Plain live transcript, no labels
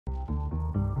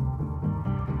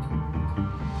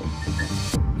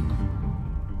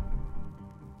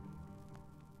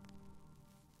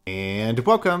And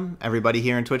welcome everybody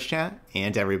here in Twitch chat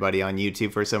and everybody on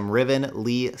YouTube for some Riven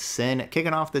Lee Sin.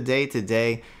 Kicking off the day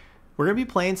today, we're going to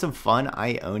be playing some fun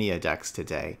Ionia decks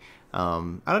today.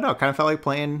 I don't know, kind of felt like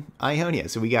playing Ionia.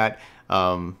 So we got,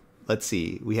 let's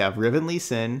see, we have Riven Lee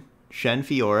Sin, Shen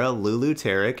Fiora, Lulu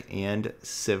Taric, and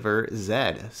Sivir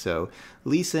Zed. So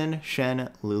Lee Sin, Shen,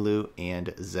 Lulu,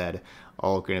 and Zed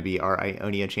all going to be our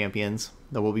Ionia champions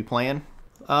that we'll be playing.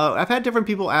 I've had different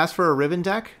people ask for a Riven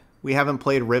deck. We haven't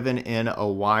played Riven in a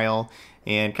while,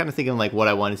 and kind of thinking like what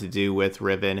I wanted to do with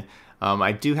Riven.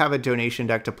 I do have a donation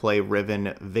deck to play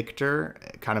Riven Victor,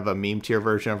 kind of a meme tier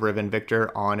version of Riven Victor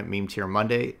on Meme Tier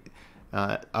Monday,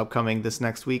 upcoming this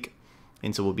next week,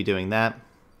 and so we'll be doing that.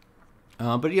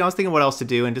 But I was thinking what else to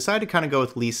do, and decided to kind of go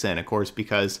with Lee Sin, of course,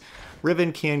 because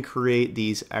Riven can create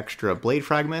these extra blade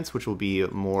fragments, which will be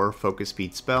more focus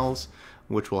speed spells,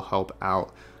 which will help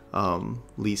out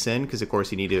Lee Sin, because of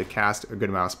course you need to cast a good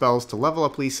amount of spells to level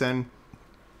up Lee Sin,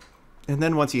 and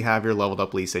then once you have your leveled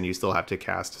up Lee Sin, you still have to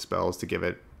cast spells to give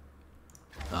it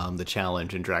the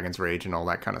challenge and Dragon's Rage and all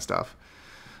that kind of stuff.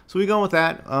 So we go with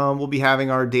that. We'll be having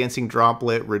our Dancing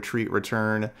Droplet, Retreat,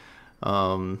 Return,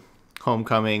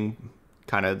 Homecoming.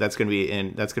 Kind of that's going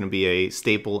to be a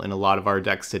staple in a lot of our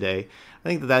decks today. I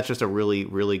think that that's just a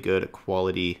really good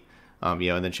quality.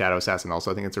 And then Shadow Assassin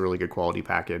also, I think it's a really good quality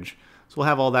package. So we'll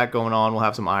have all that going on. We'll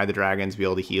have some Eye of the Dragons, be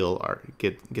able to heal, or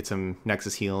get some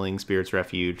Nexus Healing, Spirit's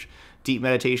Refuge, Deep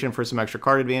Meditation for some extra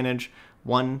card advantage.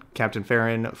 One Captain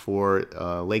Farron for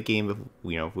late game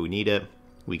if we need it,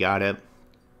 we got it.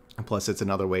 And plus, it's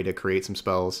another way to create some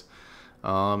spells.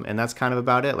 And that's kind of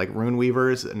about it. Like Rune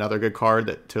Weaver's another good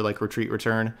card to like retreat,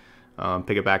 return,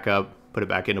 pick it back up, put it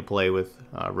back into play with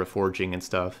reforging and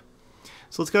stuff.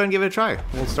 So let's go ahead and give it a try.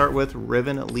 We'll start with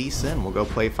Riven Lee Sin. We'll go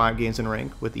play 5 games in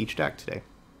rank with each deck today.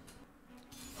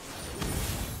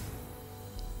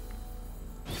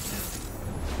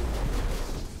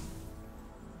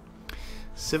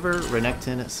 Sivir,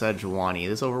 Renekton, Sejuani.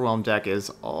 This Overwhelmed deck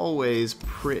is always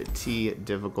pretty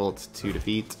difficult to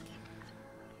defeat.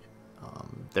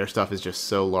 Their stuff is just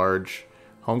so large.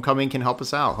 Homecoming can help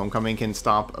us out. Homecoming can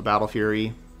stop a Battle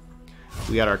Fury.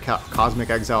 We got our Cosmic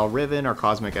Exile Riven, our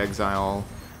Cosmic Exile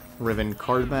Riven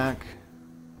card back.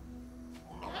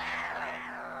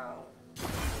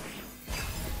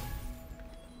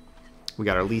 We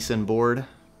got our Lee Sin board.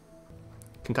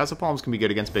 Concussive Palms can be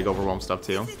good against big Overwhelm stuff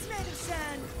too.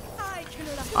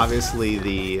 Obviously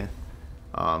the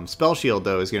Spell Shield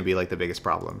though is going to be like the biggest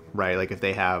problem, right? Like if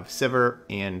they have Sivir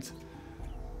and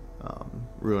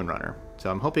Ruin Runner. So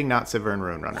I'm hoping not Sivir and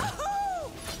Ruin Runner.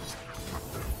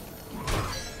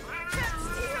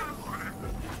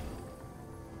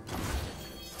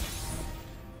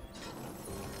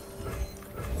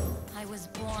 I was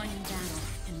born in battle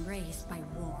and raised by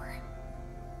war.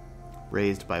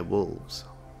 Raised by wolves.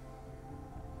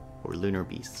 Or lunar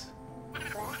beasts.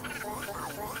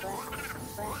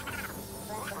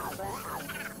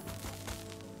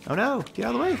 Oh no! Get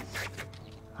out of the way!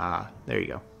 Ah, there you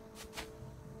go.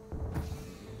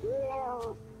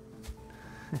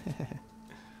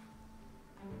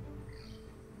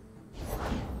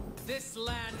 This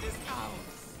land is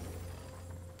ours.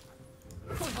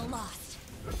 For the lost.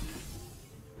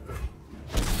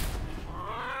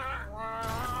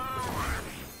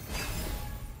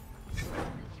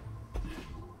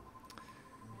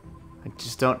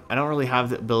 I don't really have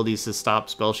the abilities to stop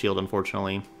Spell Shield,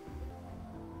 unfortunately.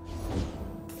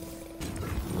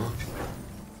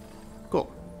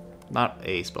 Cool. Not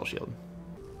a Spell Shield.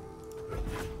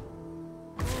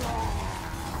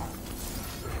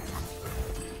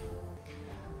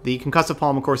 The Concussive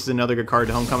Palm, of course, is another good card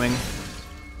to Homecoming.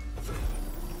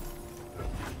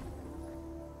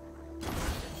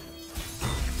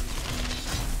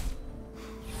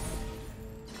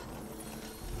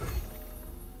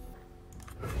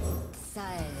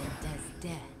 Silent as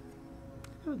death.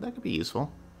 Oh, that could be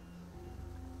useful.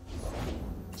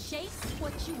 Chase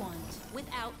what you want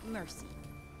without mercy.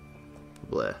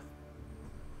 Bleh.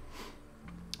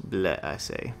 Bleh, I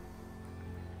say.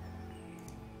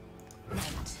 Night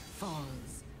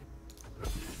falls.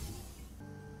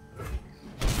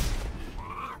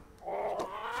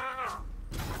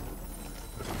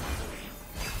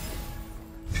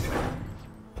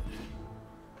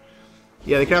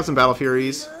 Yeah, they could have some Battle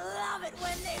Furies. Love it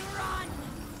when they run.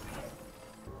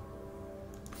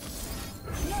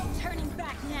 No turning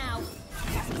back now.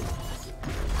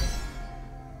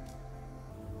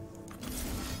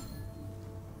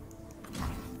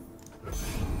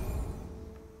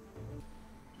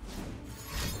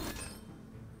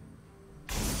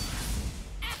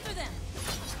 After them.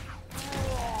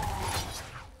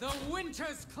 The wind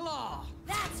winter's claw.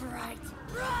 That's right.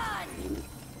 Run!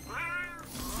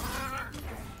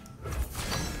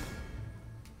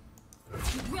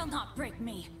 You will not break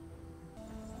me.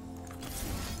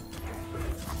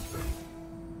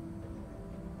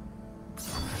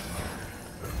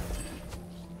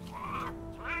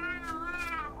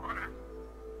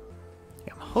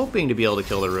 Yeah, I'm hoping to be able to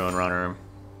kill the Ruin Runner.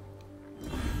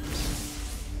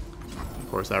 Of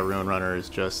course, that Ruin Runner is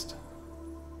just...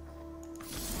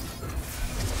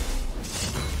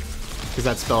 because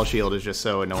that spell shield is just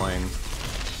so annoying.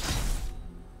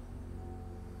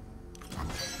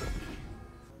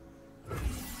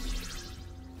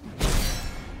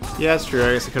 Yeah, that's true.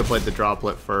 I guess I could have played the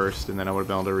droplet first, and then I would have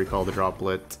been able to recall the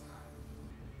droplet.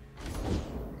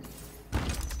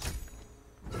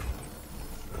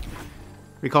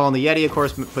 Recalling the Yeti, of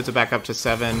course, puts it back up to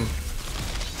 7.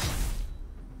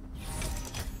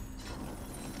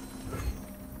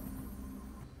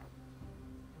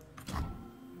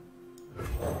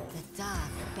 The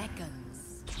dark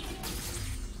beckons.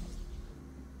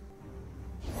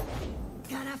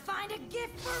 Gonna find a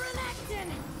gift for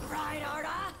Renekton, right, Arda?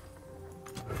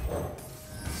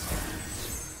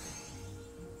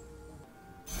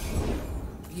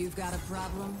 You've got a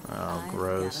problem. Oh,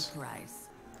 gross. I've got a price.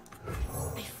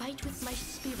 I fight with my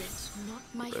spirit, not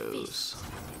my Gross. fist.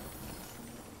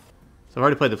 So I've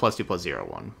already played the +2/+0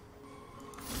 one.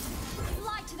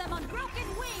 Fly to them on broken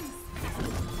wings.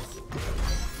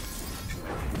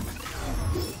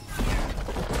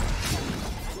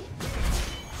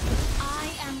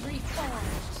 I am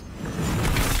reforged.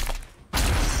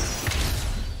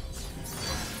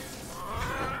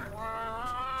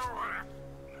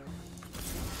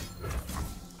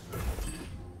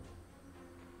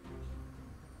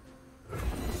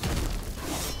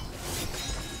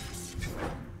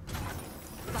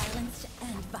 Violence to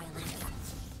end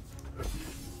violence.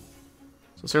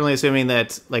 So certainly assuming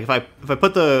that, like, if I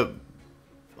put the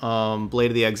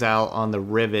Blade of the Exile on the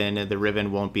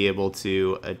Riven won't be able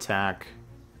to attack.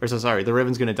 Or so sorry, the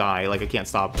Riven's gonna die. Like, I can't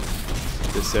stop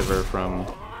the Sivir from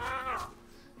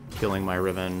killing my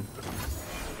Riven.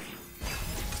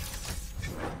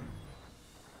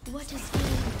 What is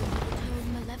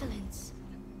her malevolence?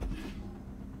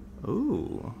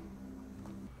 Ooh.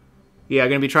 Yeah, I'm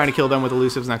gonna be trying to kill them with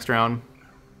elusives next round.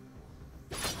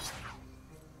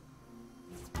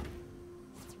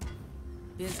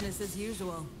 Business as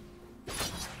usual.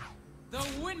 The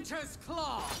winter's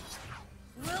claw.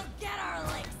 We'll get our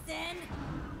licks in.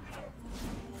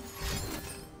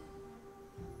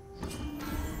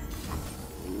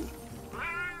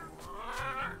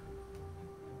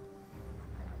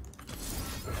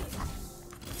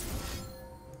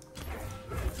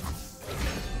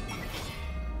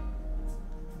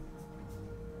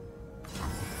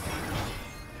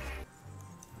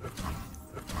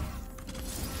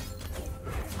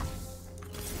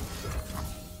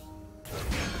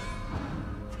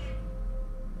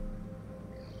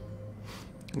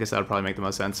 I guess that would probably make the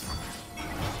most sense.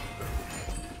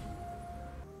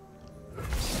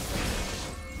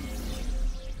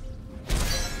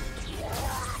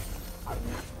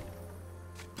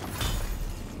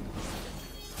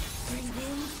 Breathe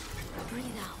in,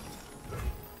 breathe out.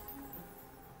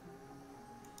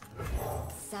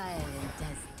 Silent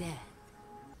as death.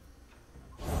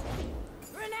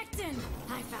 Renekton,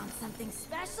 I found something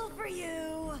special for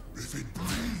you. If it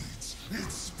bleeds,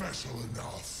 it's special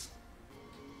enough.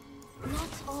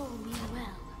 Not all mean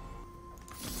well.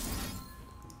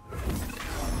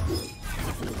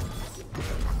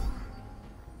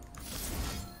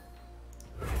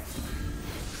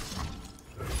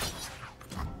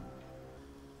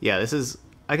 Yeah, this is...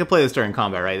 I could play this during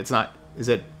combat, right? It's not... Is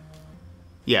it...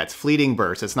 Yeah, it's fleeting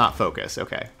burst. It's not focus.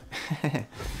 Okay.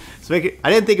 So make it... I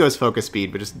didn't think it was focus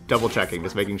speed, but just double checking,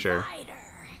 just making sure.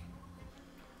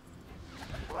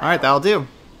 Alright, that'll do.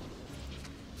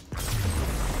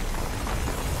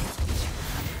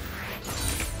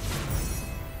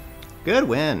 Good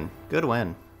win. Good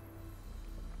win.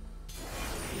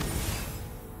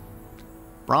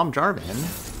 Braum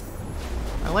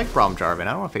Jarvan. I like Braum Jarvan.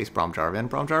 I don't want to face Braum Jarvan.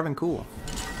 Braum Jarvan, cool.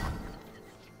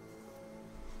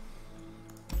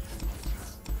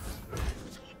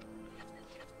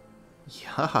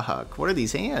 Yuck. What are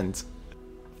these hands?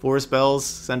 4 spells.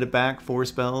 Send it back. 4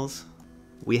 spells.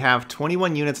 We have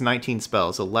 21 units, 19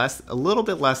 spells. So a little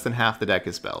bit less than half the deck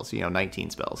is spells. 19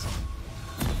 spells.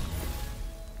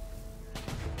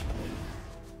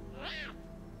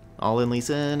 All in, Lee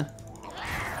Sin.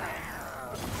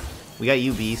 We got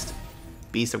you, Beast.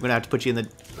 Beast, I'm gonna have to put you in the...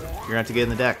 You're gonna have to get in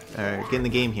the deck. Get in the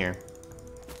game here.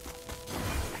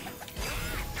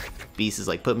 Beast is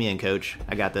like, put me in, coach.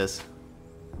 I got this.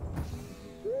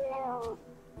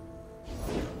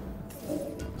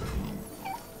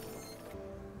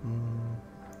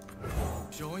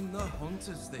 Join the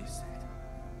hunters, they said.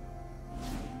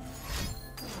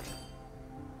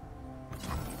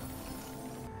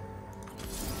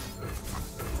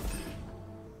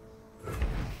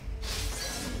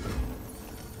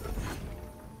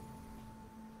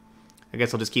 I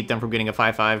guess I'll just keep them from getting a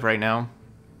 5/5 right now.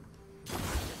 I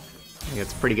think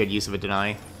it's pretty good use of a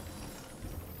deny.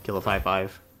 Kill a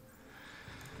 5/5.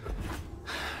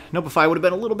 Nopeify would have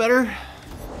been a little better.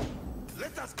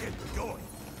 Let us get going.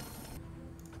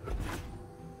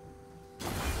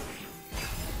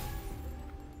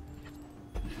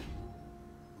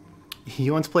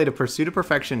 You once played a Pursuit of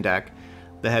Perfection deck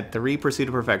that had 3 Pursuit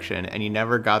of Perfection, and you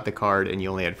never got the card, and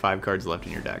you only had 5 cards left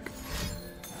in your deck.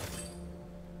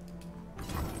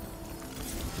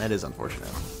 That is unfortunate.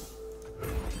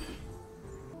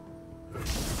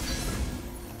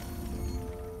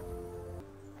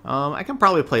 I can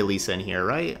probably play Lee Sin here,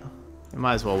 right? I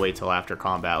might as well wait till after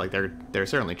combat. Like they're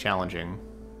certainly challenging.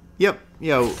 Yep,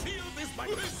 yo.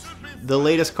 The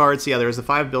latest cards, yeah, there's the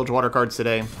 5 Bilgewater cards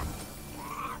today.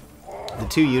 The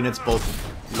 2 units both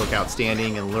look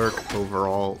outstanding, and Lurk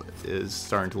overall is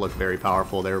starting to look very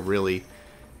powerful. They're really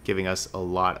giving us a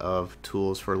lot of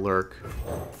tools for Lurk.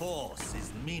 Force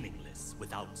is meaningless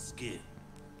without skill.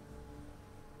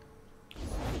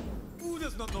 Who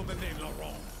does not know the name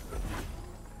Laurent?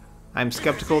 I'm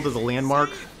skeptical that the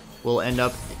landmark will end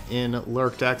up in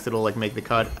Lurk decks. It'll like make the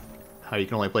cut. How you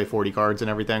can only play 40 cards and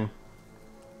everything.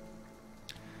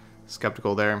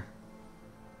 Skeptical there.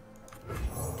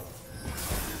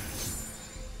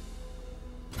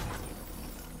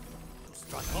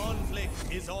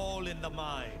 Conflict is all in the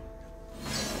mind.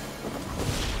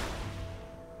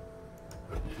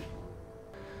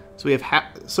 So we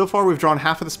have so far we've drawn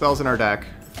half of the spells in our deck.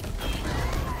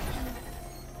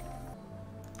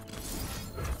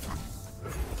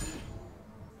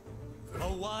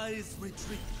 A wise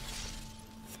retreat.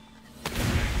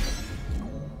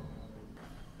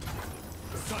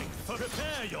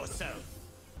 Prepare yourself.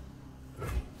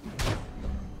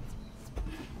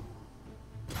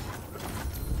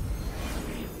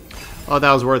 Oh,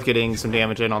 that was worth getting some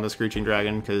damage in on the Screeching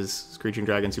Dragon, because Screeching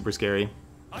Dragon's super scary.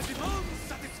 I demand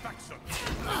satisfaction.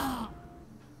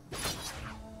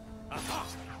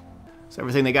 So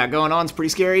everything they got going on is pretty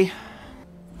scary.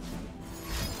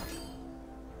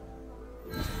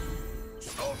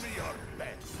 Show me your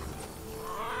best.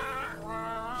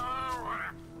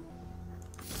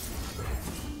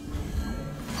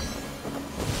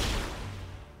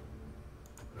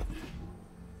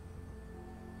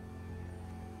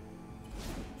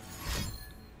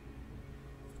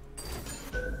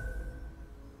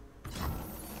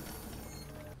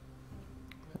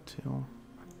 Two.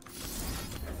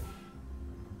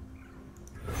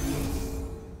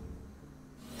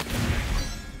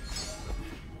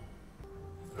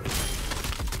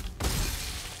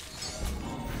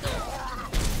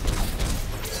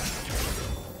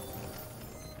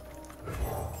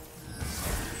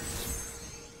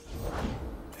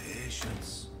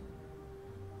 Patience.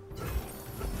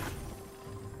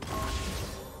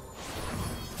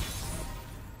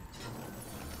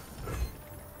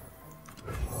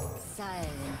 Silent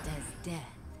as death.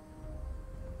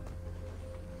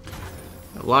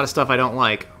 A lot of stuff I don't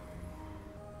like.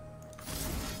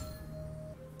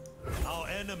 Our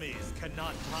enemies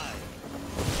cannot hide.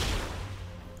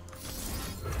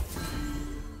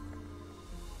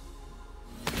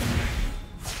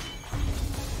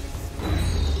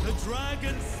 The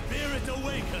dragon spirit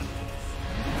awakens.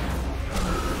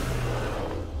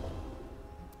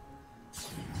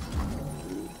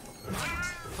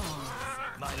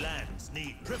 My lands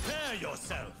need. Prepare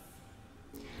yourself.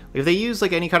 If they use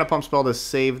like any kind of pump spell to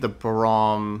save the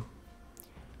Braum,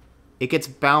 it gets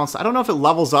bounced. I don't know if it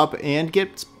levels up and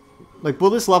gets... Like, will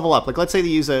this level up? Like, let's say they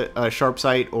use a Sharp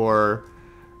Sight or,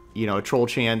 you know, a Troll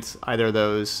Chant, either of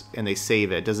those, and they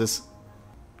save it. Does this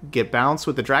get bounced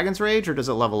with the Dragon's Rage, or does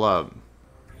it level up?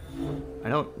 I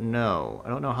don't know. I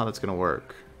don't know how that's going to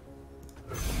work.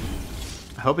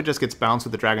 I hope it just gets bounced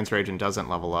with the Dragon's Rage and doesn't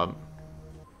level up.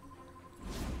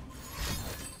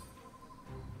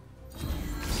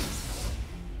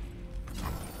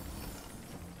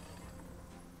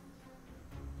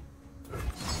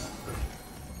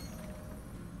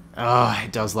 Oh,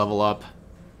 it does level up.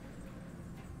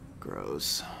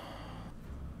 Gross.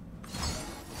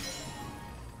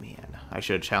 Man, I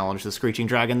should have challenged the Screeching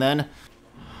Dragon then.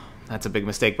 That's a big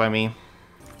mistake by me.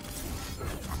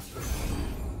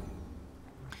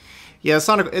 Yeah,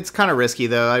 Sonic, it's kind of risky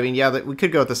though. I mean, yeah, we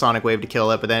could go with the Sonic Wave to kill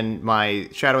it, but then my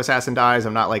Shadow Assassin dies.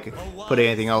 I'm not like putting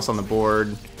anything else on the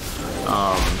board.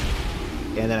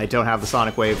 And then I don't have the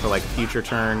Sonic Wave for like future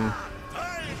turn.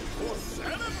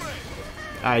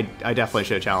 I definitely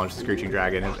should have challenged the Screeching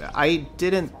Dragon. I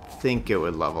didn't think it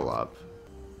would level up.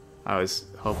 I was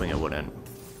hoping it wouldn't.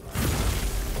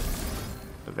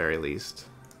 At the very least.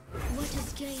 What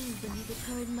is gained when you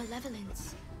return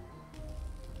malevolence?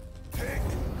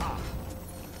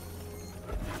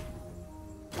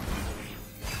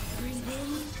 Breathe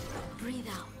in, breathe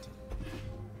out.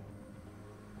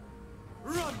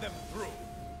 Run them through.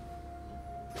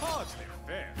 Hardly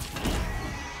fair.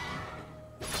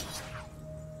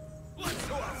 Let's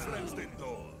show our friends the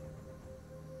door.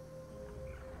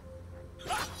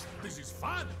 Ha! This is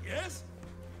fun, yes?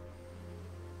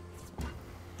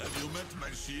 Have you met my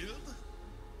shield?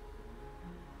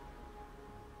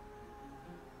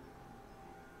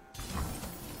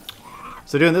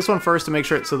 So doing this one first to make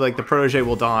sure so like the protege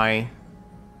will die.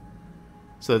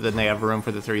 So then they have room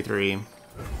for the 3/3.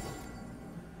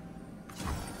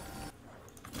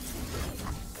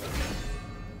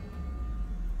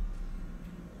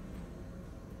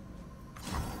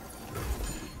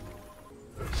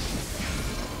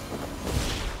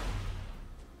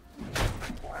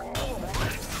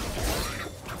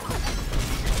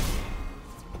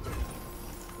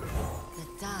 The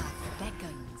dark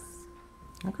beckons.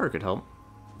 That card could help.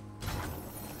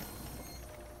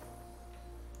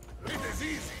 It is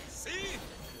easy, see?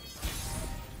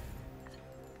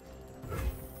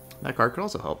 That card could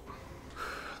also help.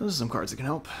 Those are some cards that can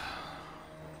help.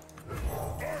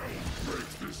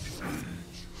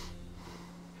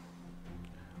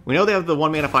 We know they have the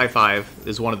 1 mana 5/5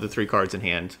 is one of the 3 cards in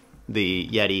hand. The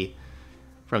Yeti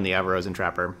from the Avaros and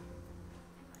Trapper.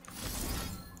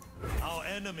 Our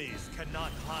enemies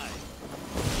cannot hide.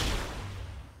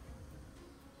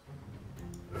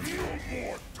 No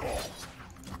more talk.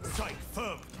 Strike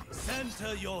firmly.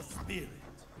 Center your spirit.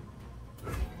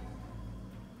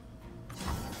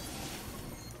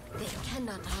 They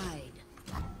cannot hide.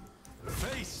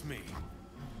 Face me.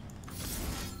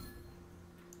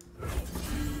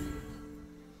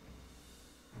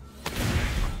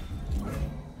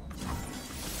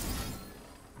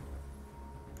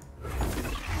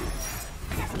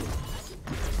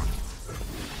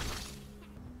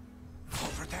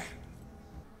 Over there.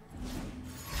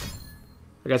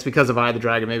 I guess because of Eye of the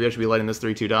Dragon, maybe I should be letting this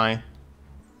 3/2 die.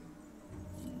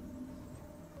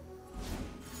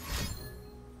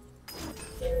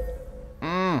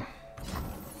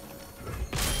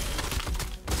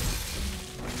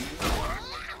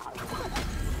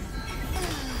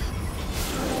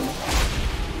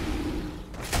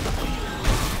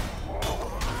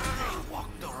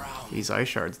 These ice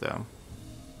shards, though.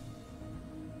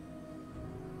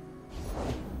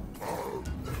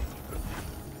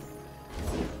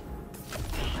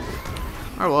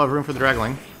 Alright, we'll have room for the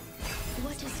Dragling.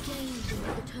 What is gained when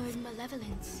you return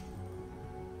malevolence?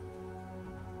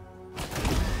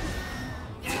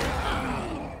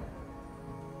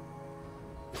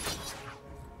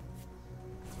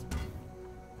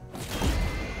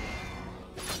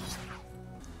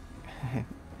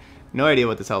 No idea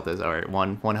what this health is. Alright,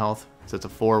 one health. So it's a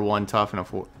 4/1 tough and a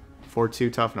 4/2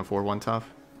 tough and a 4/1 tough.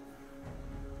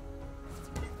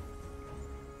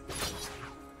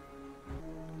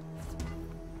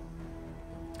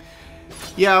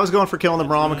 Yeah, I was going for killing the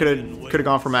Braum. I could have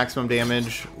gone for maximum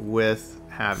damage with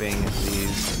having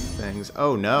these things.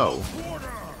 Oh no.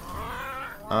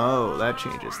 Oh, that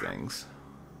changes things.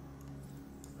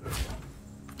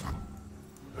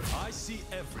 I see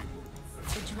every move.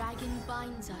 The dragon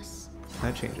binds us.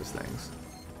 That changes things.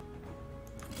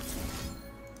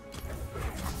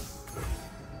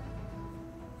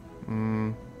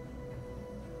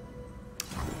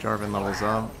 Jarvan levels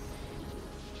up.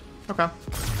 Okay.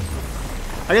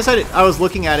 I guess I was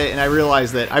looking at it and I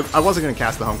realized that I wasn't going to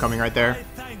cast the Homecoming right there.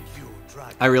 Thank you,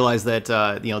 Dragon. I realized that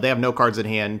you know, they have no cards in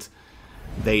hand.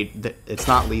 It's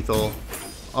not lethal.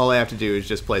 All I have to do is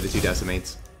just play the 2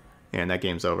 Decimates, and that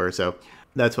game's over. So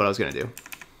that's what I was going to do,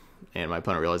 and my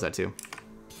opponent realized that too.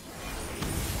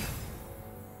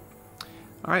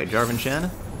 All right, Jarvan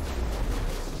Shen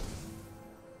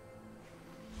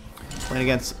playing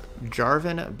against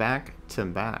Jarvan back to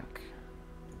back.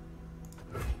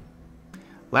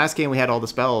 Last game we had all the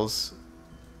spells.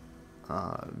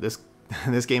 This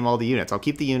game all the units. I'll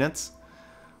keep the units.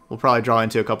 We'll probably draw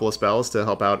into a couple of spells to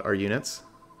help out our units.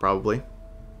 Probably.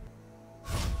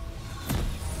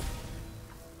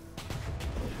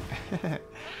 I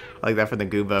like that for the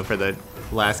Gooba for the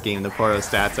last game. The Poro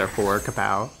stats are 4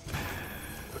 kapow.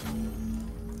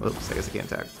 Oops, I guess I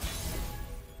can't attack.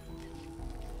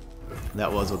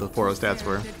 That was what the Poro stats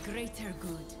were. The greater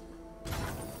good.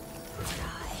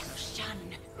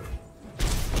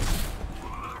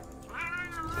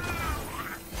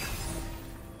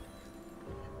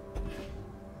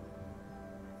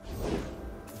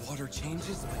 order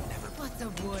changes, but never. What a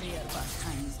warrior but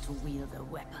times to wield a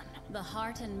weapon. The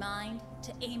heart and mind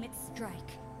to aim its strike.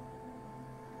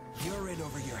 You're in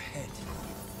over your head.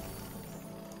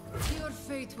 Your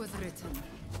fate was written.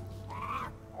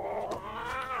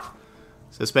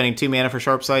 So spending 2 mana for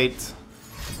Sharp Sight.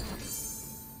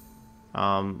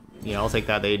 You know, I'll take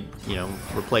that. They, you know,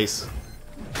 replace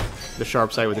the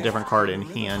Sharp Sight with a different card in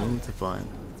hand, but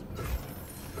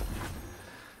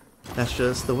that's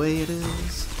just the way it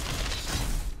is.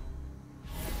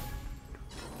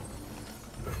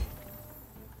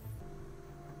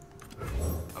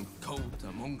 I'm cold,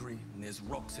 I'm hungry, and there's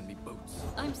rocks in me boots.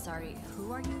 I'm sorry,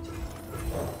 who are you?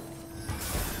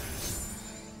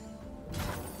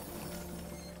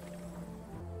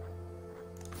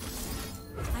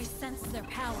 I sense their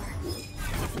power.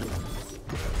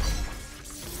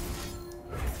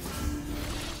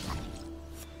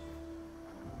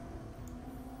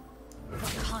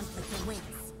 The conflict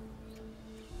awaits.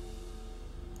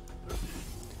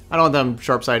 I don't want them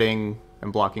sharp sighting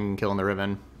and blocking and killing the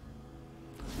Riven.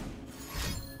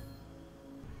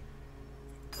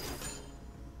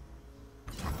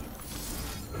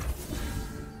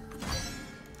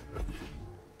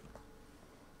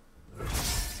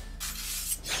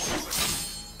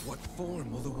 What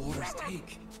form will the waters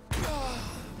take?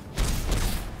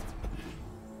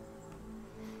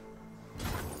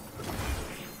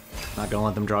 Not gonna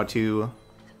let them draw two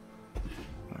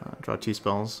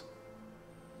spells.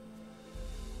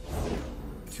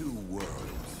 Two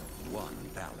worlds, one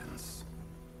balance.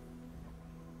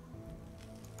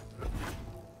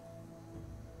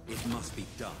 It must be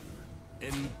done.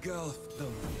 Engulf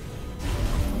them.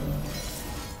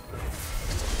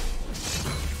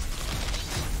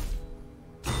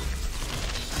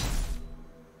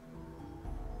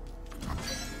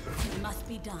 It must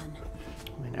be done.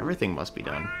 I mean, everything must be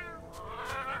done.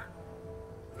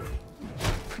 A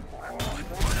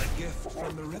gift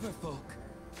from the river folk.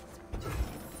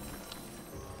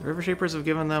 The River Shapers have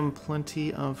given them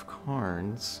plenty of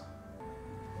cards.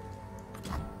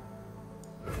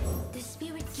 The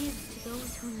spirit gives to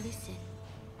those who listen.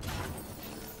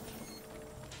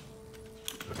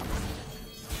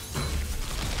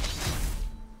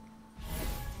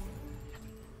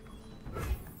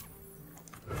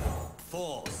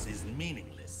 Force is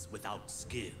meaningless without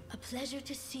skill. A pleasure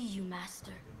to see you,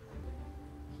 Master.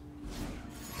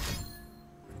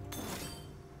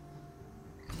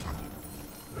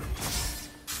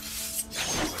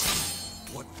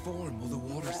 What form will the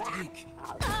waters take?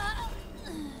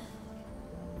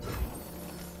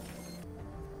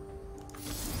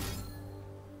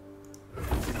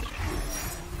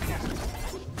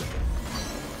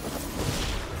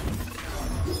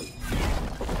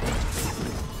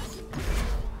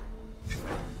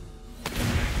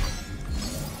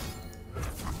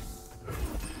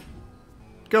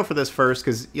 Go for this first,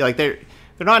 because like they're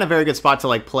not in a very good spot to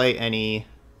like play any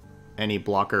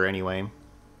blocker anyway.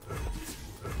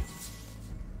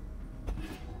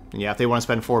 And yeah, if they want to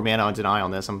spend 4 mana on deny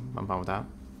on this, I'm fine with that.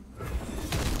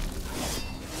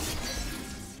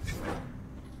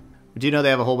 We do know they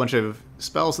have a whole bunch of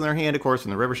spells in their hand, of course,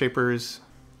 from the River Shapers.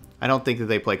 I don't think that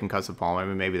they play Concussive Palm. I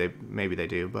mean, maybe they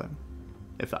do, but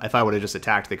if I would have just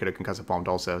attacked, they could have Concussive Palmed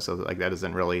also. So like that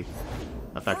doesn't really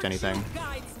affect anything.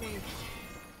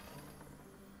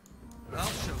 I'll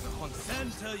show the hunt.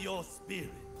 Center your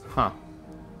spirit. Huh.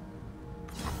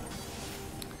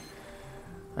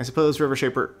 I suppose River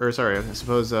Shaper, or sorry, I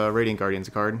suppose Radiant Guardian's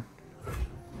a card.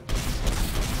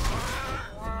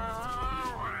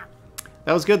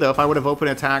 That was good though. If I would have open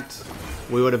attacked,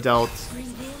 we would have dealt, Breathe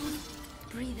in,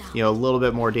 breathe out. you know, a little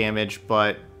bit more damage,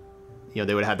 but you know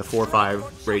they would have had the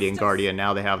 4/5 Radiant Guardian.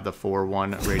 Now they have the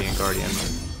 4/1 Radiant Guardian.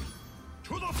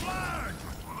 To the flag!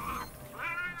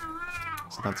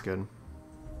 So that's good.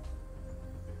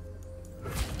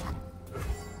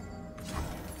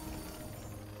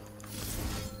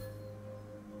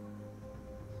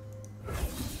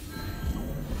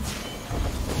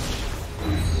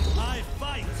 I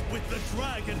fight with the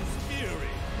dragon's fury.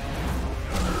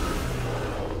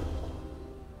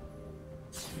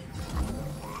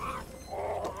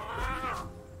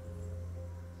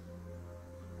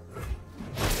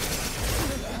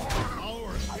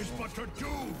 Ours is but to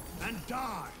do and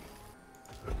die.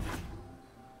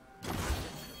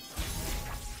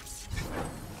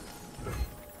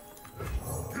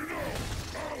 You know,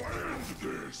 I'll end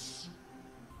this.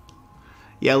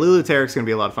 Yeah, Runeterra's gonna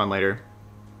be a lot of fun later.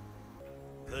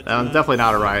 Definitely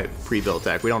not a Riot pre-built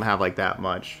deck. We don't have like that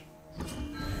much.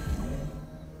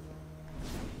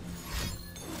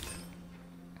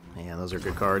 Yeah, those are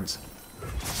good cards.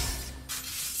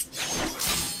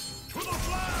 To the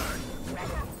flag!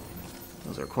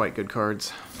 Those are quite good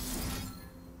cards.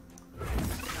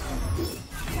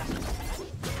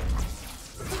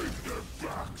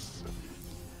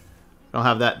 I don't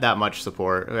have that much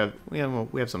support. We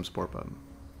have some support, but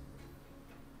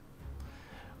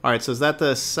all right. So is that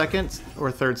the second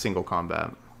or third single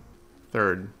combat?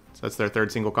 Third. So that's their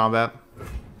third single combat.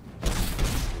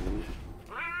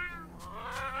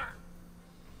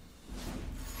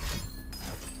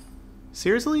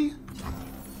 Seriously?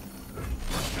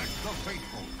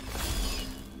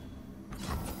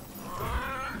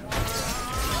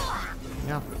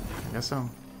 Yeah, I guess so.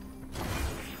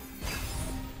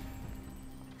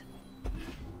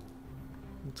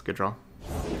 It's a good draw.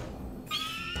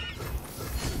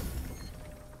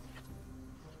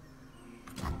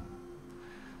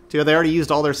 Dude, they already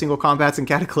used all their single combats and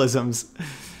cataclysms.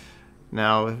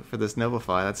 Now, for this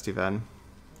Novify, that's too bad.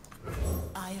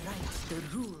 I write the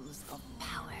rules of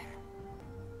power.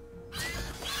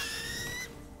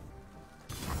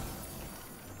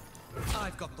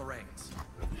 I've got the reins.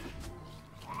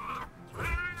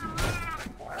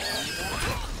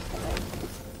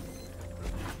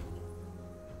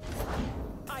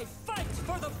 I fight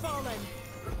for the fallen.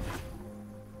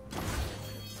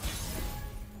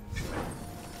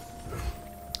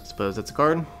 Suppose it's a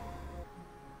card.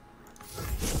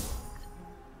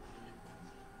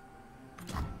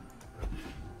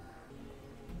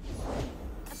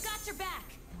 I've got your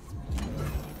back.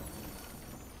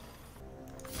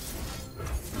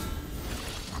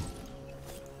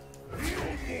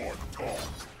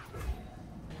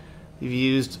 You've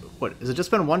used, what, has it just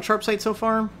been one sharp sight so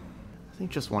far? I think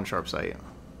just one sharp sight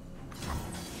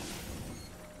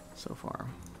so far.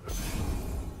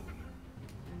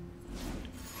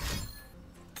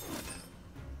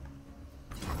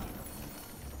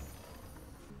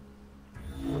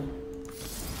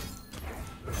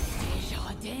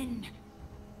 Jordan.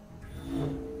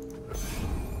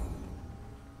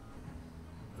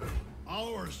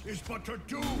 Ours is but to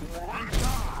do and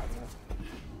die.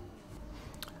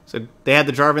 So they had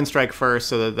the Jarvan strike first,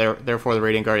 so that therefore the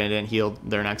Radiant Guardian didn't heal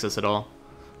their Nexus at all.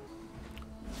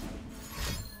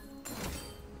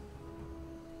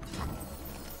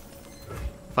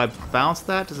 If I bounce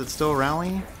that, does it still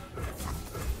rally?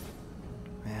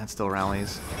 Yeah, it still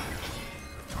rallies.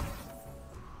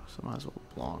 So might as well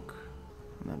block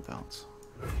and then bounce.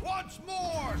 Once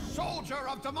more, soldier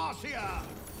of Demacia!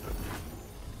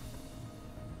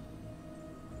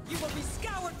 You will be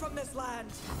scoured from this land.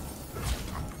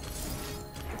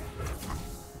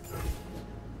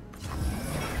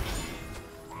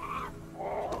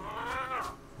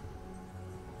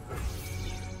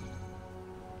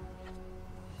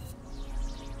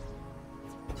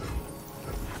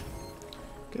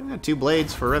 Okay, we got 2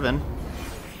 blades for Riven.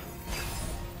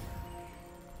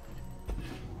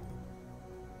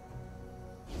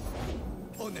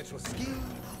 All natural skill,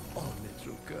 all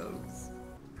natural goes.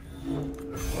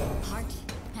 Heart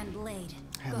and blade.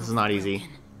 Yeah, this is not easy.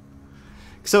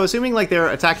 So assuming like they're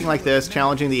attacking like this,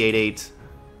 challenging the 8/8,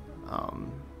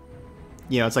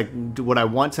 you know, it's like, would I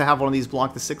want to have one of these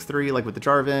block the 6/3 like with the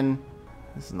Jarvan?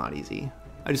 This is not easy.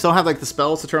 I just don't have like the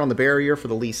spells to turn on the barrier for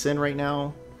the Lee Sin right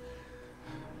now.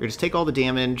 Or just take all the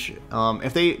damage.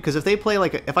 If they play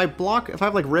like, if I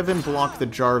have like Riven block the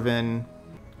Jarvan,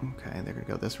 okay, they're gonna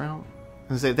go this route.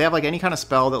 If they have like any kind of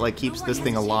spell that like keeps this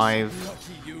thing alive,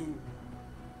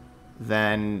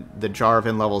 then the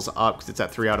Jarvan levels up because it's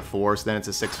at 3 out of 4, so then it's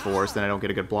a 6/4, so then I don't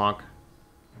get a good block.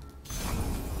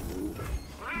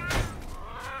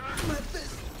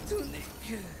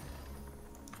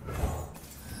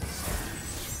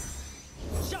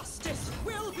 Justice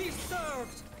will be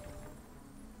served.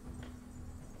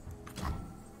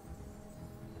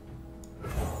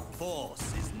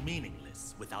 Force is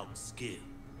meaningless without skill.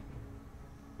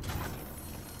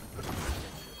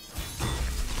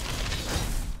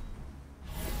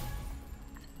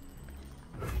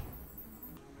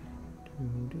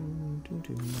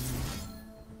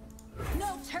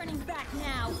 No turning back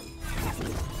now.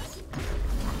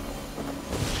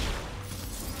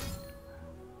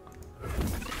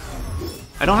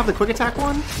 I don't have the quick attack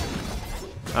one?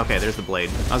 Okay, there's the blade.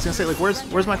 I was gonna say, like,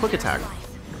 where's my quick attack?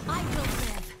 I will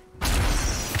live.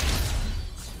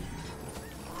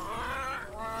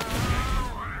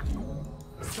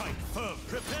 Strike firm,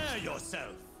 prepare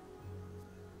yourself.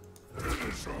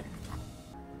 Finish him.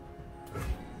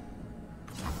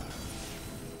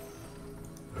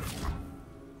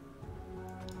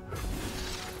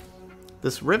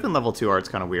 This Riven level 2 art's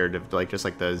kind of weird, if, like, just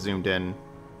like the zoomed in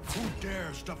Who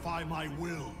dares defy my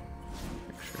will?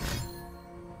 picture.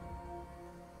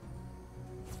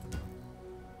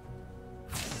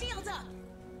 Shield up.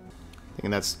 Thinking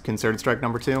that's concerted strike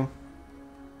number 2.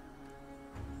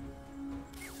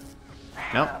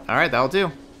 Nope. Alright, that'll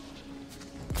do.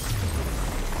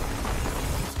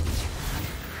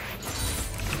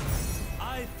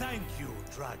 I thank you,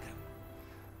 dragon.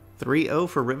 3-0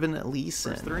 for Riven Lee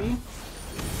Sin. 3.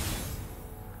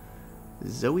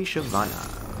 Zoe Shyvana.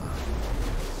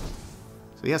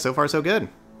 So yeah, so far so good.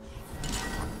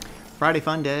 Friday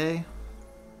fun day.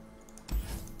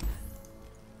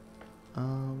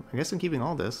 I guess I'm keeping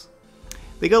all this.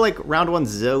 They go like round 1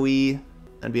 Zoe.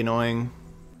 That'd be annoying.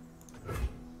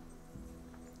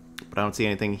 But I don't see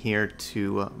anything here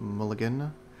to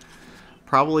mulligan.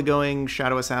 Probably going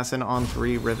Shadow Assassin on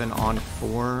 3, Riven on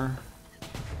 4.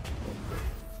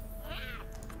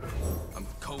 I'm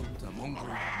cold, I'm hungry,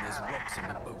 and there's rocks in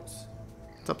the boots.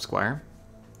 What's up, Squire?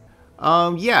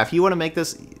 Yeah, if you want to make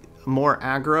this more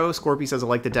aggro, Scorpy says I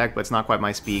like the deck, but it's not quite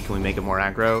my speed. Can we make it more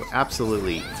aggro?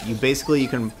 Absolutely. You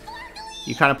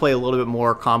kind of play a little bit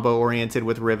more combo oriented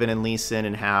with Riven and Lee Sin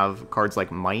and have cards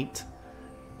like Might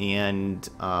and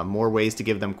more ways to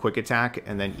give them quick attack,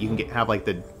 and then you can have like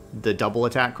the double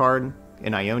attack card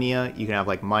in Ionia. You can have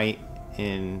like Might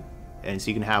and so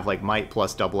you can have like Might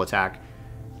plus double attack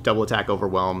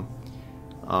overwhelm.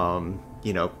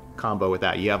 You know, combo with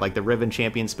that. You have like the Riven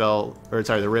champion spell, or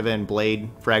sorry, the Riven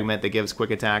blade fragment that gives quick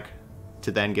attack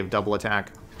to then give double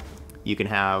attack. You can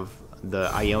have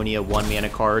the Ionia 1 mana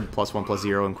card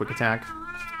 +1/+0 and quick attack.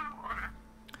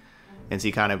 And so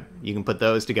you can put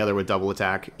those together with double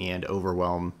attack and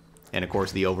overwhelm, and of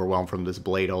course the overwhelm from this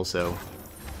blade also.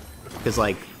 Because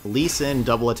like Lee Sin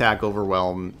double attack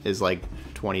overwhelm is like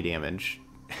 20 damage.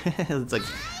 It's like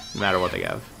no matter what they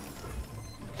have.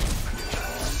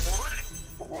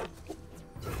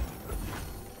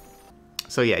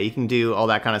 So yeah, you can do all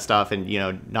that kind of stuff and, you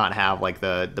know, not have like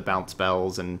the bounce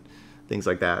spells and things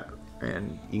like that.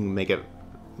 And you can make it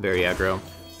very aggro.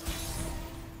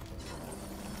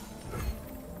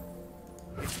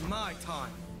 It's my time.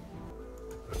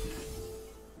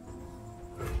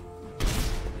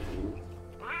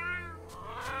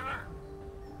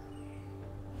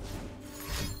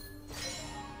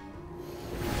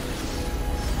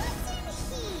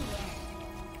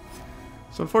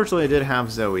 So unfortunately I did have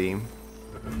Zoe.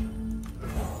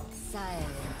 Silent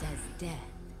as death.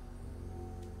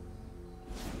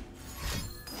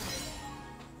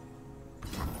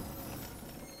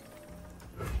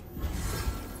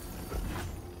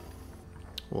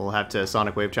 We'll have to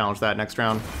Sonic Wave challenge that next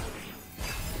round.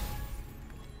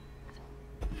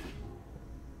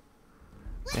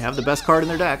 They have the best card in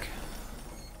their deck.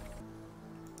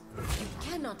 You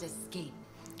cannot escape.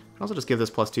 I'll also just give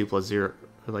this +2/+0, or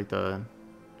like the...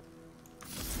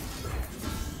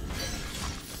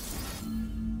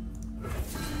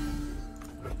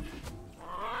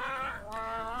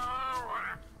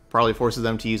 Probably forces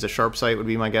them to use a Sharp Sight would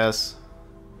be my guess.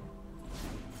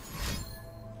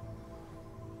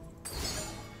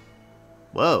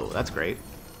 Whoa, that's great.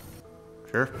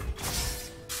 Sure.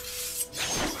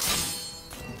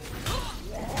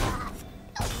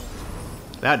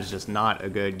 That is just not a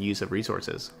good use of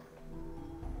resources.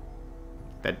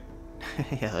 That,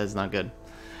 yeah, that's not good.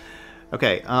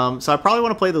 Okay, so I probably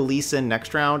want to play the Lee Sin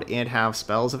next round and have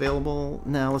spells available.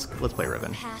 No, let's play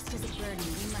Riven. Past is a burden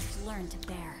we must learn to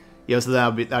bear. Yeah, so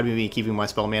that'd be me keeping my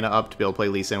spell mana up to be able to play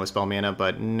Lee Sin with spell mana,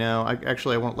 but no, I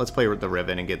won't. Let's play the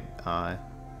Riven and get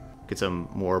some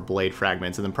more blade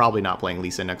fragments, and then probably not playing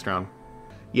Lee Sin next round.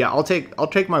 Yeah, I'll take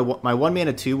my 1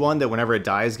 mana 2/1 that whenever it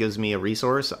dies gives me a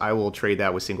resource. I will trade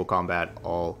that with single combat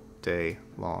all day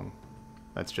long.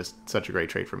 That's just such a great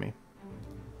trade for me.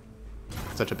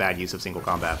 Such a bad use of single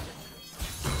combat.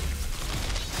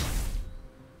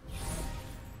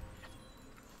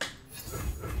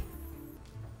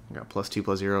 I got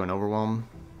 +2/+0 and overwhelm.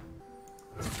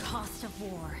 The cost of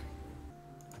war.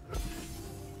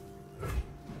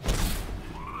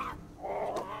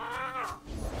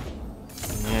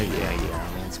 Yeah,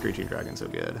 man. Screeching Dragon's so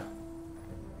good.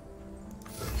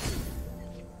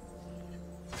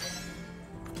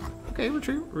 Okay,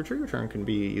 retreat return can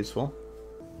be useful.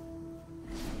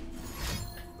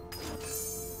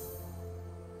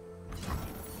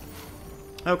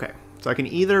 Okay, so I can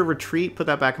either retreat, put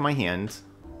that back in my hand,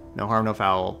 no harm, no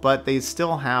foul, but they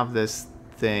still have this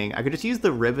thing. I could just use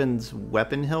the Riven's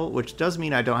weapon hilt, which does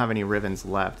mean I don't have any Rivens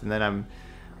left, and then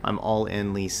I'm all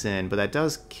in Lee Sin, but that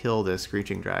does kill this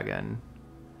Screeching Dragon,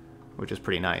 which is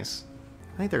pretty nice.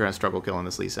 I think they're going to struggle killing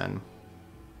this Lee Sin.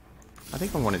 I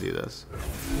think I want to do this.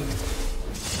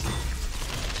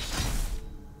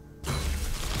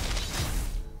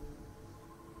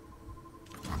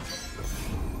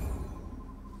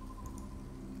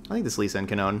 I think this Lee Sin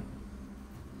can own.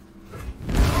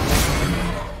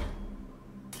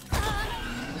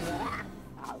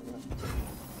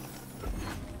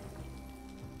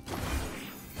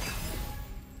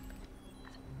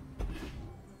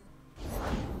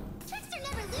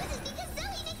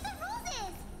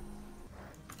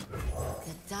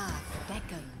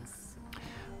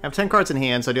 I have 10 cards in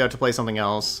hand, so I do have to play something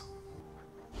else.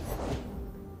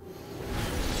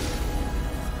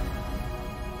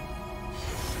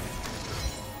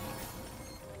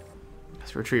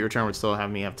 This retreat return would still have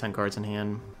me have 10 cards in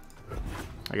hand.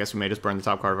 I guess we may just burn the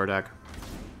top card of our deck.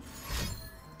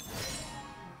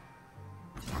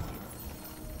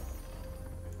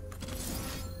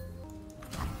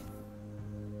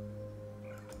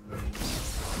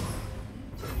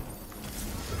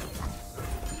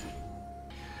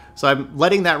 So I'm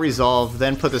letting that resolve,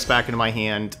 then put this back into my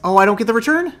hand. Oh, I don't get the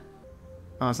return?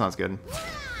 Oh, that's not as good.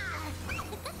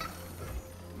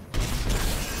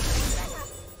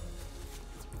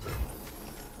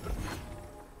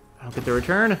 I don't get the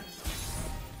return.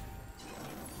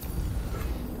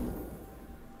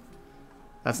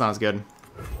 That's not as good.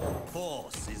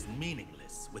 Force is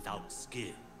meaningless without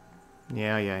skill.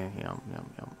 Yeah.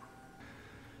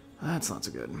 That's not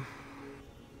so good.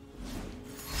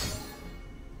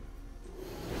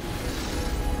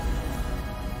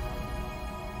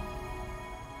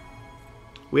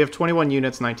 We have 21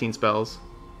 units, 19 spells.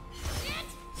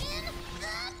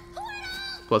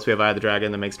 Plus we have Eye of the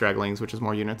Dragon that makes Draglings, which is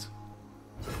more units.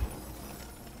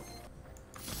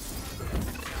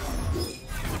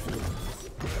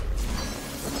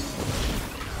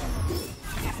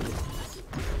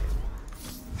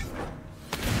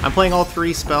 I'm playing all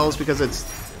 3 spells because it's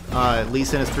Lee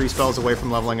Sin is 3 spells away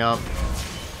from leveling up.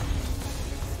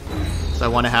 So I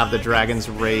want to have the Dragon's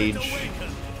Rage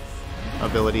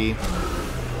ability.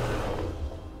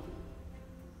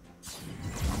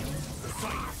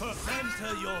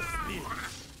 Enter your spirit.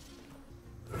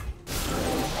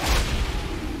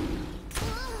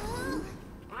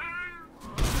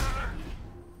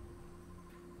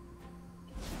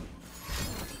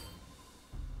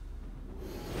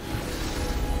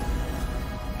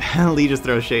 Lee just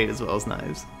throws shade as well as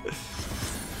knives.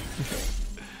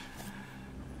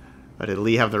 But did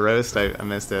Lee have the roast? I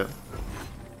missed it.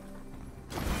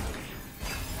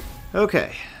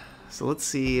 Okay, so let's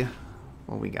see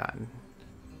what we got.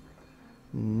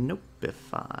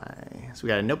 Nopeify. So we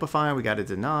got a Nopeify, we got a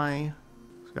Deny.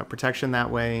 We got protection that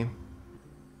way.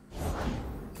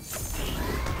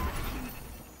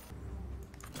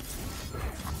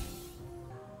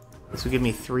 This will give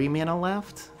me 3 mana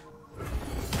left.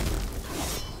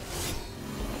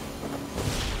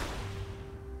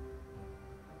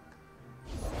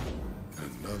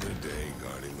 Another day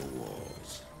guarding the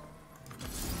walls.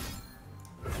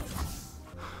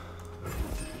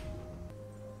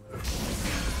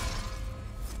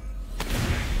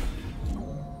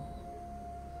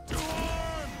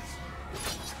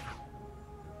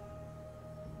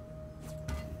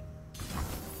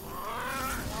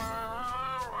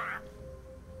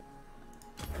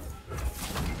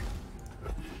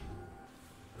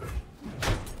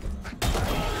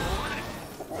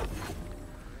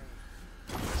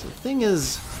 Thing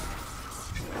is,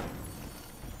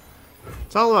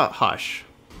 it's all about Hush,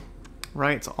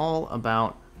 right? It's all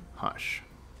about Hush.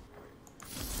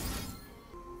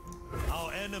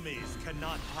 Our enemies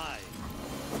cannot hide.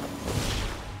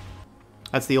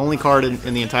 That's the only card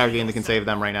in the entire game that can save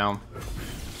them right now.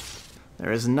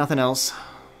 There is nothing else,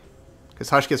 because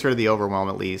Hush gets rid of the Overwhelm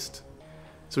at least.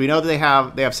 So we know that they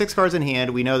have 6 cards in hand.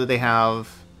 We know that they have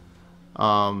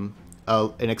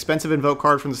an expensive invoke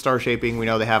card from the Star Shaping. We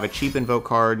know they have a cheap invoke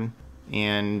card,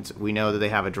 and we know that they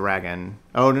have a dragon.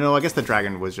 Oh no, I guess the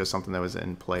dragon was just something that was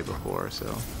in play before.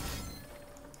 So,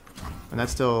 and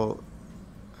that's still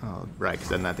right, because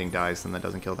then that thing dies, and that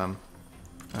doesn't kill them.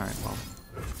 All right, well,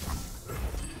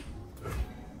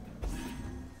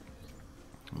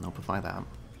 I'll notify that.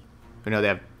 We know they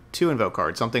have 2 invoke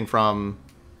cards, something from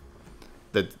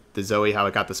the Zoe, how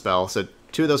it got the spell. So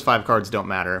 2 of those 5 cards don't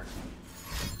matter.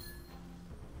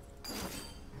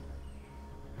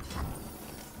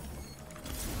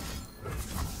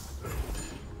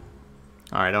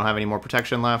 Alright, I don't have any more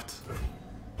protection left.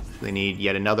 They need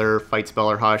yet another Fight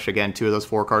Spell or Hush. Again, 2 of those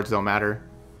 4 cards don't matter.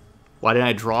 Why didn't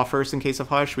I draw first in case of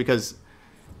Hush? Because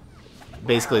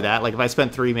basically that. Like, if I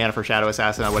spent 3 mana for Shadow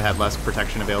Assassin, I would have less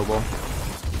protection available.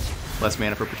 Less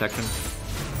mana for protection.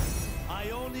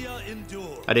 Ionia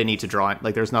endure. I didn't need to draw it.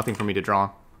 Like, there's nothing for me to draw.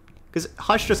 Because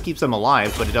Hush just keeps them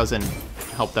alive, but it doesn't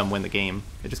help them win the game.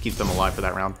 It just keeps them alive for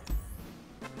that round.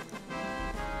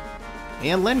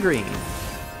 And Lengreen.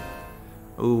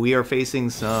 Ooh, we are facing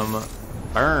some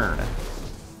burn.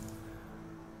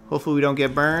 Hopefully we don't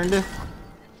get burned.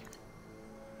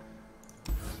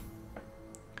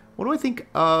 What do I think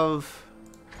of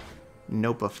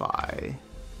Nopeify?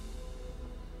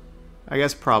 I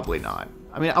guess probably not.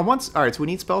 I mean, alright, so we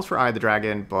need spells for Eye of the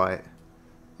Dragon, but...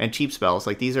 And cheap spells.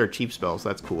 Like, these are cheap spells.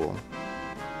 That's cool.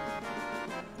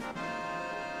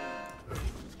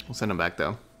 We'll send him back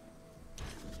though.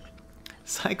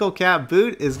 Cycle Cat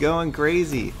Boot is going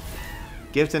crazy.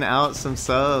 Gifting out some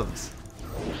subs.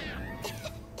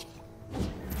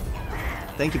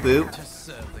 Thank you, Boot. To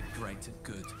serve the greater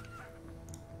good.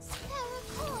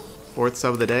 4th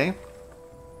sub of the day.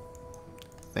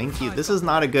 Thank you. This is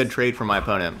not a good trade for my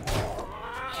opponent.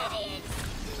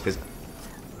 Because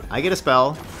I get a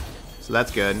spell, so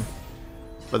that's good.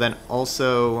 But then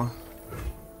also...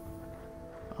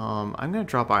 I'm going to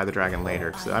drop Eye of the Dragon later,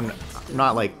 because I'm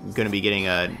not, like, going to be getting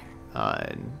a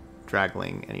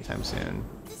Dragling anytime soon.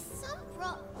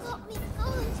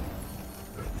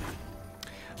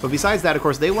 But besides that, of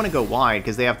course, they want to go wide,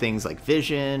 because they have things like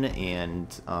Vision, and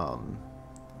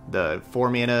the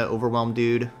 4-mana Overwhelm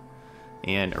dude,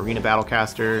 and Arena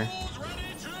Battlecaster,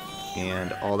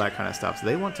 and all that kind of stuff. So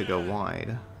they want to go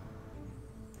wide.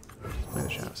 Play the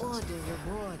Shadow Sense. Order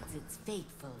rewards its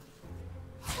faithful.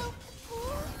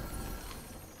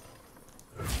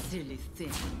 Silly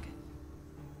thing.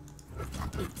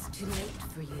 It's too late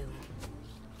for you.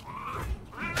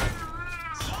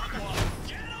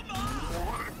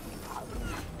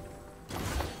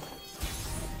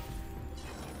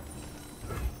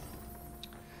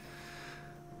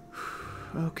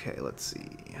 Okay, let's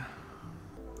see.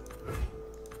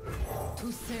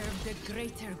 To serve the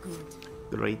greater good.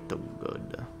 Greater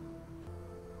good.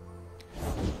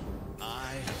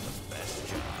 I have the best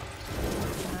job.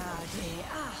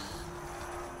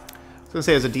 I was gonna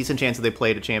say there's a decent chance that they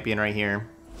played a champion right here.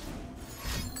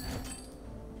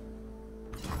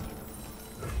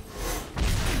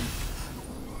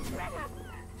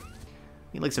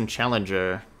 Need like some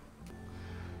challenger.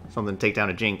 Something to take down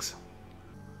a Jinx.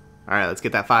 Alright, let's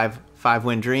get that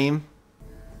 5-win dream.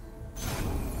 I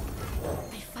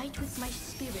fight with my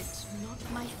spirit,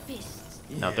 not my fists.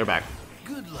 No, they're back.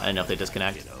 Good luck. I don't know if they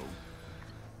disconnect. You know.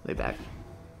 They back.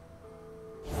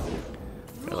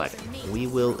 They're like, we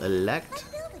will elect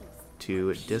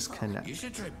to disconnect. You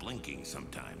should try blinking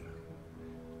sometime.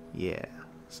 Yeah,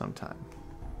 sometime.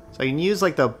 So I can use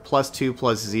like the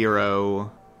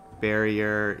 +2/+0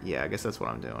 barrier. Yeah, I guess that's what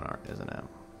I'm doing, isn't it?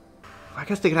 I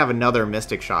guess they could have another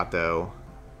Mystic Shot though.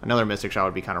 Another Mystic Shot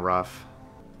would be kind of rough.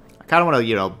 I kind of want to,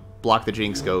 you know, block the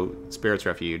Jinx, go Spirit's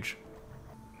Refuge.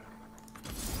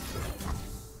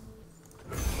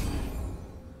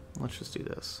 Let's just do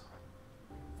this.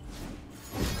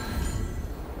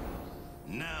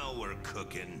 Now we're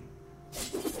cooking.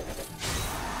 I'll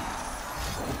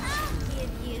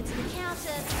give you to the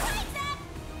countess. Right up!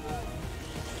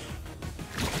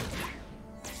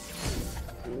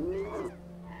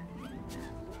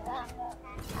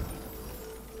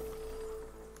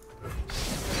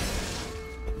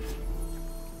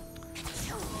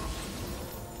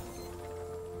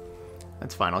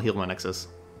 That's fine, I'll heal my Nexus.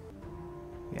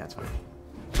 Yeah, it's fine.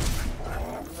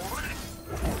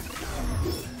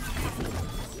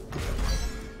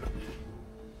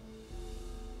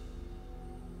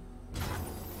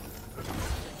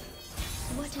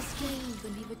 What is gained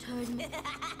when we return?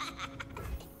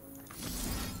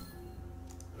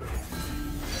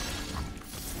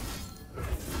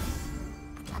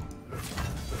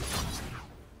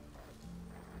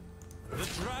 The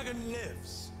dragon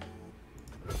lives.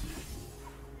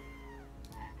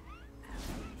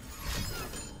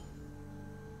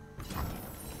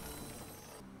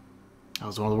 That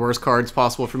was one of the worst cards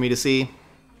possible for me to see.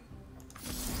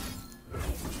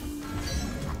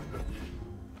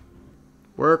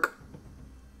 Work.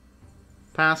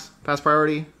 Pass. Pass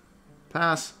priority.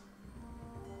 Pass.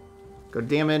 Go to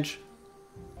damage.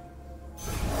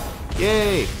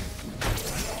 Yay!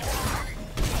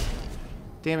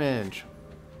 Damage.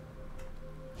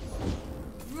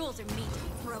 Rules are made to be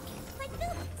broken. Like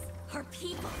buildings. Or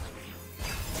people.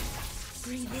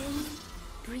 Breathe in,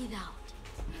 breathe out.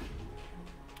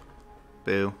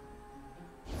 Boo.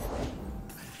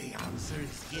 The answer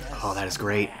is yes. Oh, that is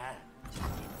great.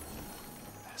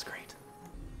 That is great.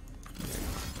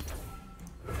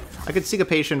 I could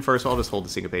Syncopation first, so I'll just hold the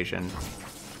Syncopation.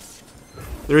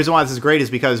 The reason why this is great is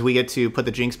because we get to put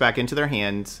the Jinx back into their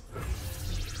hands.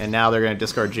 And now they're going to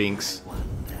discard Jinx.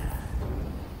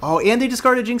 Oh, and they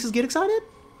discarded Jinx's Get Excited?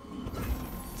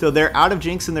 So they're out of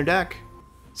Jinx in their deck.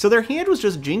 So their hand was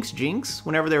just Jinx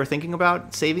whenever they were thinking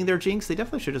about saving their Jinx. They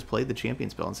definitely should have just played the champion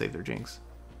spell and saved their Jinx.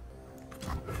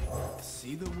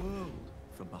 See the world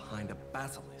from behind a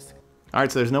basilisk.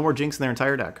 Alright, so there's no more Jinx in their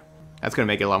entire deck. That's going to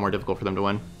make it a lot more difficult for them to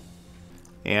win.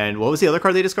 And what was the other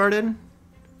card they discarded?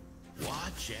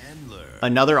 Watch and learn.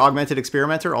 Another Augmented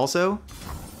Experimenter also?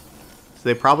 So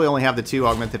they probably only have the 2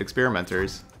 Augmented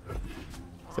Experimenters.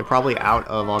 So they're probably out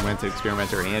of Augmented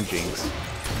Experimenter and Jinx.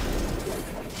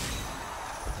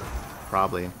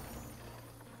 Probably.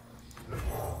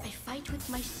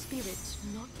 my spirit,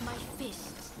 not my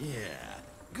fists. Yeah,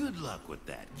 good luck with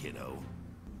that, kiddo.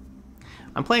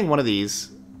 I'm playing one of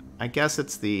these. I guess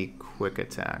it's the quick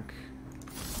attack.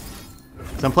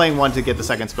 So I'm playing one to get the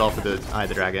second spell for the Eye of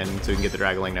the Dragon, so we can get the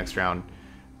Dragon next round.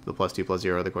 The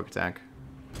 +2/+0, the quick attack.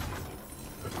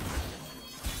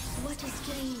 What is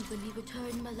gained when we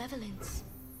return malevolence?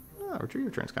 Oh, retreat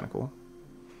return's kind of cool.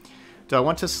 Do I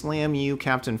want to slam you,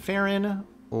 Captain Farron,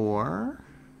 or...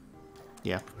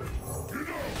 Yeah.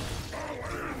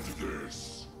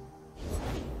 It's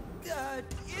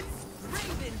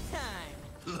Raven time.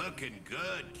 Looking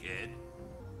good, kid.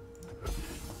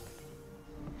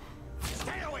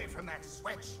 Stay away from that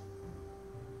switch.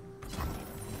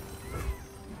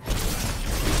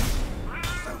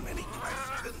 So many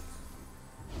questions.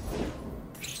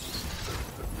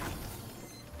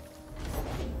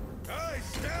 I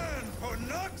stand for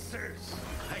Noxus.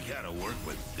 I gotta work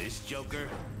with this joker.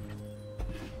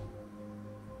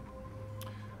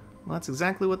 Well, that's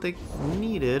exactly what they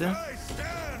needed. I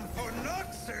stand for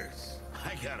Noxus.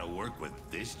 I gotta work with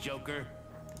this joker.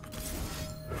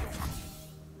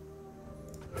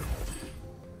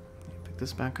 Pick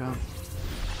this back up.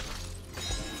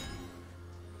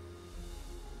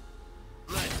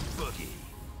 Let's boogie.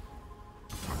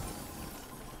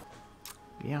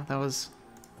 Yeah, that was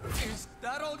Is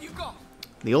that all you got?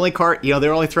 the only card, you know,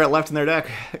 their only threat left in their deck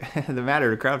that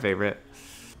mattered, a crowd favorite.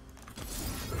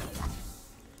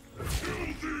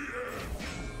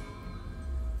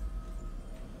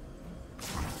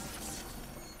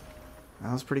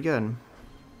 That was pretty good.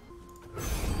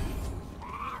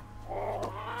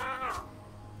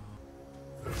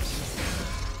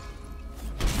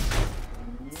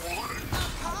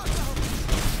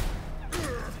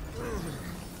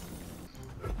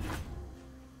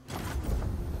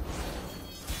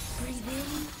 Breathe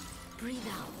in, breathe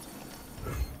out.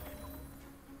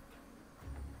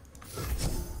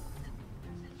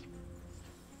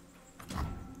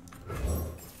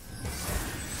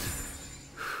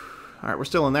 All right, we're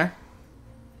still in there.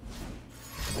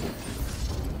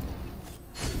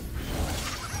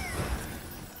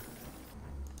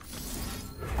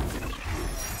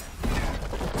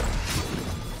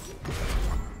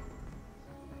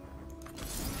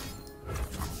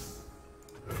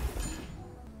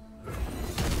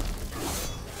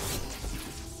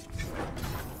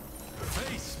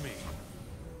 Face me.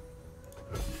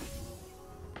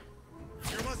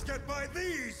 You must get by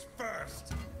these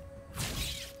first.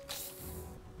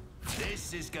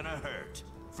 This is gonna hurt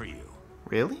for you.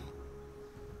 Really?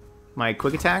 My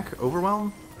quick attack?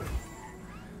 Overwhelm?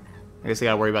 I guess I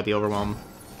gotta worry about the overwhelm.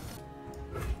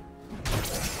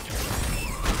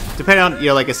 Depending on, you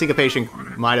know, like a syncopation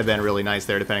might have been really nice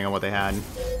there, depending on what they had.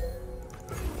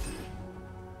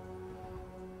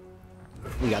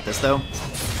 We got this, though.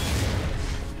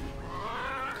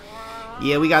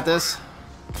 Yeah, we got this.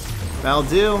 That'll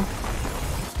do.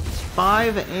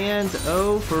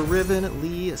 5-0 for Riven,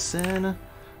 Lee Sin.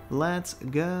 Let's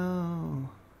go.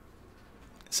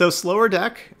 So slower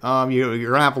deck.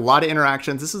 You're gonna have a lot of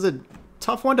interactions. This is a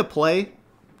tough one to play.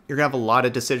 You're gonna have a lot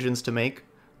of decisions to make,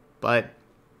 but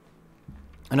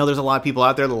I know there's a lot of people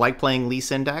out there that like playing Lee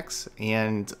Sin decks,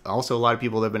 and also a lot of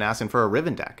people that have been asking for a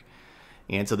Riven deck.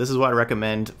 And so this is what I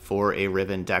recommend for a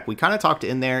Riven deck. We kind of talked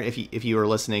in there, if you were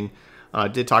listening,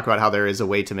 did talk about how there is a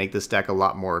way to make this deck a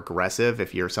lot more aggressive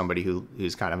if you're somebody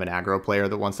who's kind of an aggro player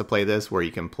that wants to play this, where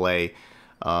you can play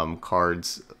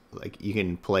cards, like you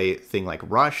can play a thing like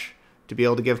Rush to be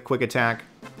able to give quick attack.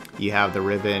 You have the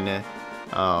Riven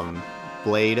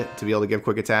Blade to be able to give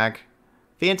quick attack.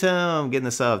 Phantom getting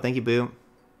the sub, thank you, Boo.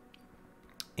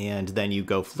 And then you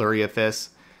go Flurry of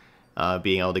Fists,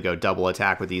 being able to go double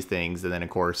attack with these things, and then of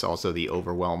course also the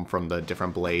Overwhelm from the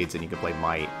different blades, and you can play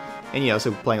Might. And you know,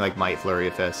 so playing like Might, Flurry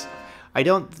of Fists.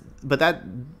 But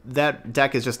that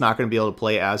deck is just not going to be able to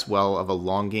play as well of a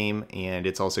long game, and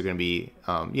it's also going to be,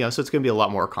 you know, so it's going to be a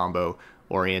lot more combo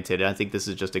oriented. And I think this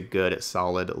is just a good,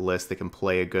 solid list that can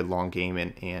play a good long game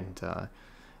and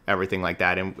everything like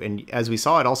that. And as we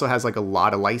saw, it also has like a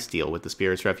lot of lifesteal with the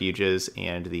Spirits Refuges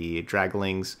and the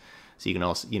Draglings, so you can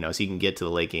also, you know, so you can get to the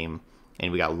late game.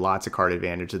 And we got lots of card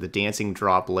advantage. The Dancing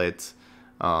Droplet,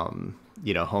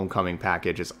 you know, Homecoming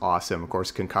package is awesome. Of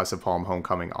course, Concussive Palm,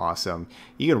 Homecoming, awesome.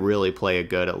 You can really play a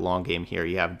good long game here.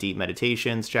 You have Deep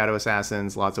Meditations, Shadow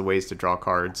Assassins, lots of ways to draw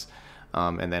cards.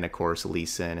 And then, of course, Lee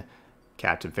Sin,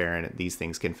 Captain Farron, these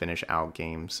things can finish out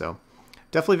games. So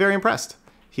definitely very impressed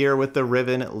here with the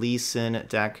Riven Lee Sin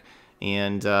deck.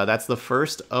 And that's the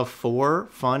first of 4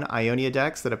 fun Ionia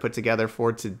decks that I put together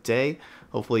for today.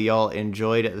 Hopefully y'all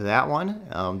enjoyed that one.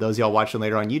 Those y'all watching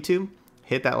later on YouTube,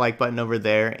 hit that like button over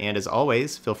there. And as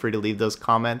always, feel free to leave those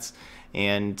comments.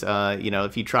 And, you know,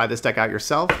 if you try this deck out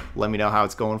yourself, let me know how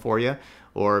it's going for you.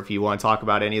 Or if you want to talk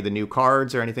about any of the new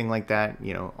cards or anything like that,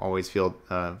 you know, always feel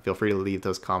free to leave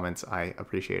those comments. I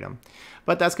appreciate them.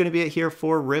 But that's going to be it here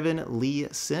for Riven Lee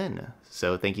Sin.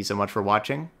 So thank you so much for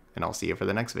watching, and I'll see you for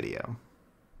the next video.